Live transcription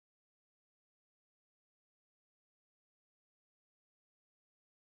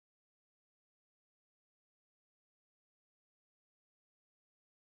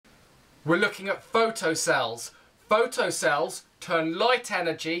We're looking at photocells. Photocells turn light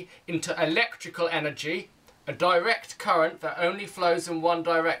energy into electrical energy, a direct current that only flows in one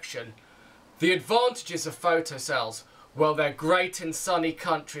direction. The advantages of photocells, well, they're great in sunny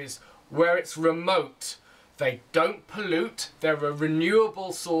countries where it's remote. They don't pollute, they're a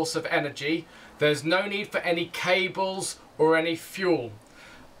renewable source of energy, there's no need for any cables or any fuel.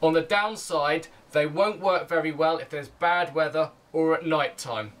 On the downside, they won't work very well if there's bad weather or at night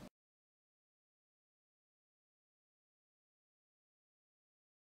time.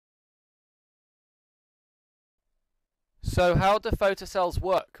 So how do photocells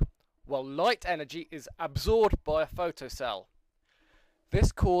work? Well, light energy is absorbed by a photocell.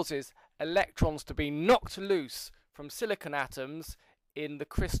 This causes electrons to be knocked loose from silicon atoms in the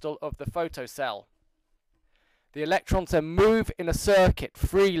crystal of the photocell. The electrons then move in a circuit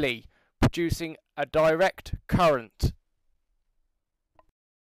freely, producing a direct current.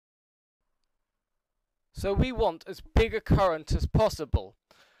 So we want as big a current as possible,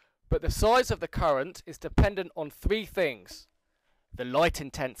 but the size of the current is dependent on three things. The light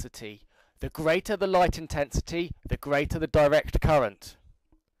intensity. The greater the light intensity, the greater the direct current.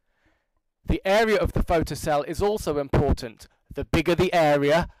 The area of the photocell is also important. The bigger the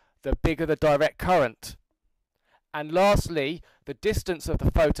area, the bigger the direct current. And lastly, the distance of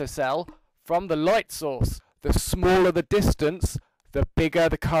the photocell from the light source. The smaller the distance, the bigger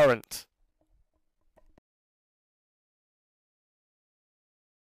the current.